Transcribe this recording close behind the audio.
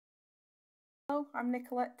Hello, I'm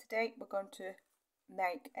Nicolette. Today we're going to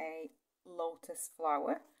make a lotus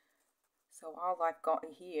flower. So all I've got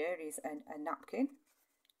here is a napkin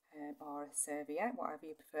or a serviette, whatever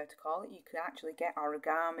you prefer to call it. You can actually get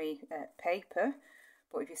origami paper,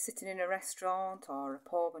 but if you're sitting in a restaurant or a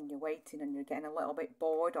pub and you're waiting and you're getting a little bit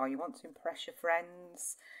bored or you want to impress your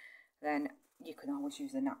friends, then you can always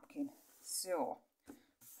use a napkin. So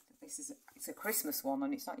it's a Christmas one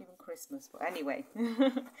and it's not even Christmas, but anyway.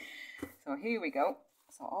 So here we go.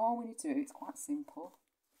 So all we need to do, it's quite simple.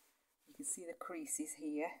 You can see the creases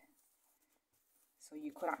here. So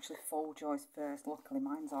you could actually fold yours first. Luckily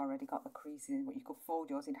mine's already got the creases in, but you could fold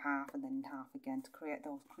yours in half and then in half again to create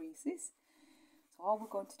those creases. So all we're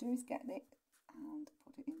going to do is get it and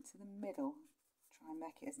put it into the middle. Try and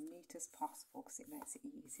make it as neat as possible because it makes it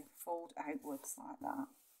easier. Fold outwards like that.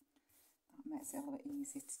 That makes it a little bit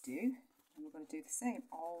easier to do. And we're going to do the same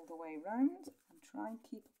all the way round and try and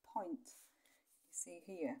keep a point. You see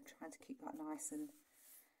here, I'm trying to keep that nice and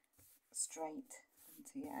straight and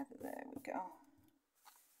together. There we go.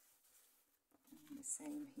 And the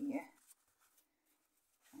same here.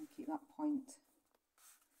 Try and keep that point.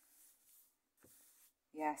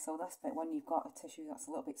 Yeah, so that's bit when you've got a tissue that's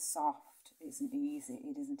a little bit soft, it isn't easy.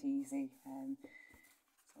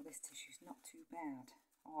 So this tissue's not too bad.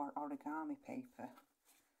 Or origami paper.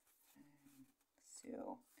 So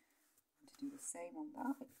I'm going to do the same on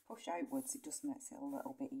that. If you push outwards, it just makes it a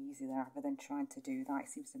little bit easier rather than trying to do that. It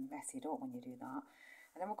seems to mess it up when you do that.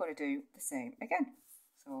 And then we're going to do the same again.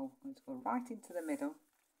 So I'm going to go right into the middle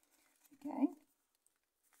again.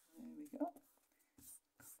 There we go.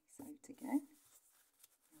 This out again.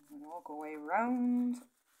 And then I'll go way round.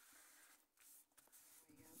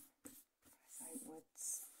 Press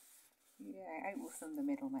outwards. Yeah, outwards from the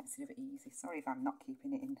middle makes it a bit easy. Sorry if I'm not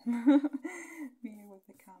keeping it in here with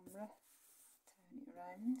the camera. Turn it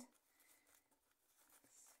around.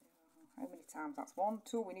 So, how many times? That's 1,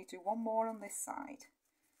 2. We need to do one more on this side.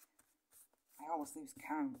 I always lose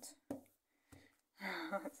count.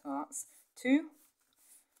 So that's 2.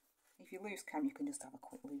 If you lose count, you can just have a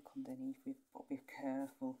quick look underneath, but be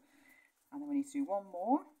careful. And then we need to do one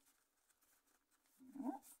more.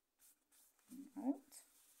 Out.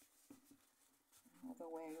 The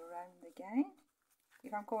way around again.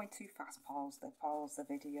 If I'm going too fast, pause the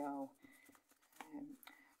video.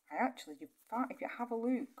 If you have a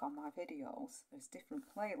look on my videos, there's different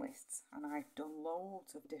playlists and I've done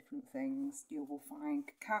loads of different things. You will find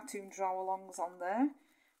cartoon draw-alongs on there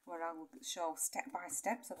where I will show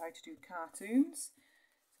step-by-steps of how to do cartoons.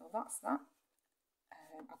 So that's that.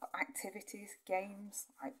 I've got activities, games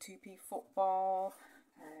like 2p football,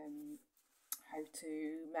 how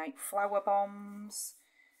to make flower bombs,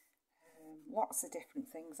 lots of different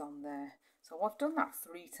things on there. So I've done that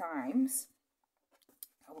 3 times.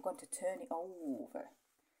 So we're going to turn it over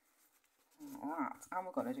like that, and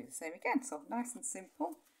we're going to do the same again. So nice and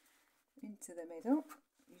simple, into the middle.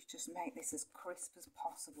 You just make this as crisp as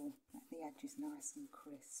possible. Make the edges nice and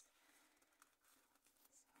crisp.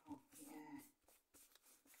 So yeah,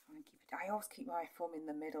 try and keep it. I always keep my thumb in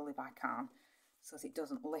the middle if I can, so that it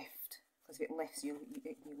doesn't lift. Because if it lifts, you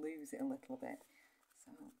lose it a little bit.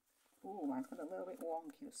 So, oh, mine's got a little bit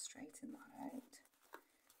wonky. Let's straighten that out.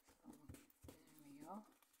 So, there we go.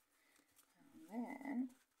 And then,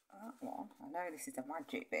 that one, I know this is the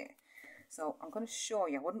magic bit. So, I'm going to show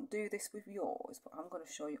you, I wouldn't do this with yours, but I'm going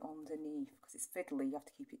to show you underneath, because it's fiddly, you have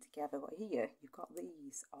to keep it together. But here, you've got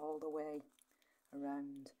these all the way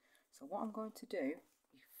around. So, what I'm going to do,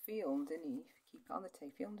 you feel underneath, keep it on the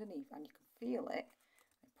tape, feel underneath, and you can feel it.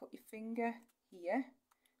 Put your finger here,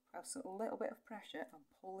 press a little bit of pressure and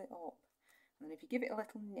pull it up. And then if you give it a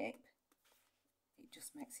little nip, it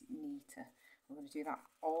just makes it neater. We're going to do that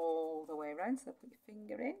all the way around. So put your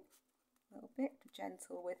finger in, a little bit,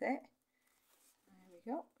 gentle with it. There we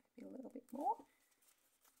go, maybe a little bit more.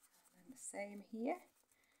 And then the same here,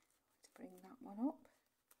 to bring that one up.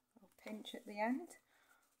 A little pinch at the end,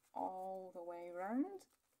 all the way around.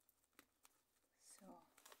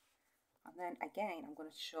 And then again, I'm going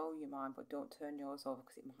to show you mine, but don't turn yours over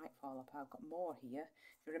because it might fall apart. I've got more here.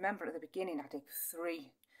 If you remember at the beginning, I did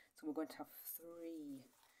 3. So we're going to have 3.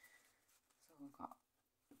 So we've got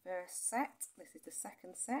the first set. This is the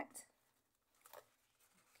second set.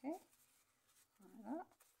 Okay, like that.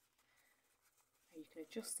 And you can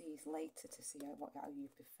adjust these later to see how you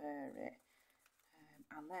prefer it.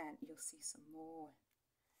 And then you'll see some more.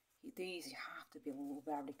 These you have to be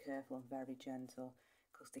very careful and very gentle,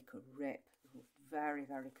 because they could rip. Very,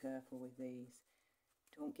 very careful with these.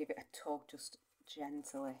 Don't give it a tug, just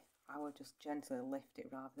gently. I would just gently lift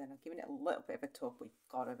it rather than giving it a little bit of a tug, but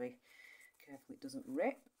you've got to be careful it doesn't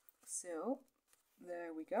rip. So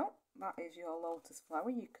there we go. That is your lotus flower.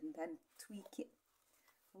 You can then tweak it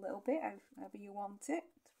a little bit however you want it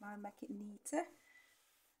to try and make it neater.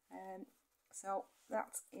 So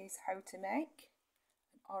that is how to make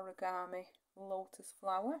an origami lotus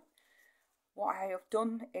flower. What I have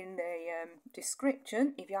done in the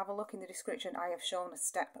description, if you have a look in the description, I have shown a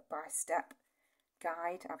step-by-step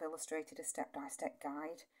guide. I've illustrated a step-by-step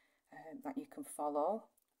guide that you can follow.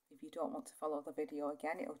 If you don't want to follow the video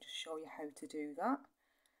again, it'll just show you how to do that.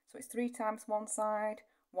 So it's 3 times one side,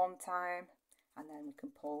 1 time, and then we can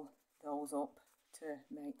pull those up to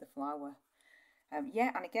make the flower.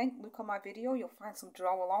 Yeah, and again, look on my video, you'll find some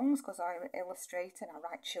draw-alongs because I illustrate and I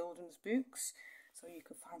write children's books. So you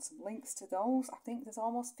can find some links to those. I think there's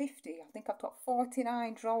almost 50. I think I've got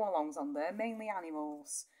 49 draw-alongs on there, mainly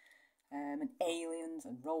animals. And aliens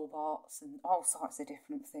and robots and all sorts of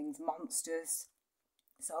different things, monsters.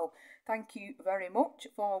 So thank you very much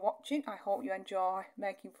for watching. I hope you enjoy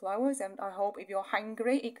making flowers, and I hope if you're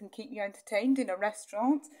hungry it can keep you entertained in a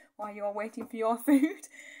restaurant while you're waiting for your food.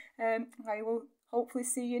 I will hopefully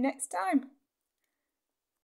see you next time.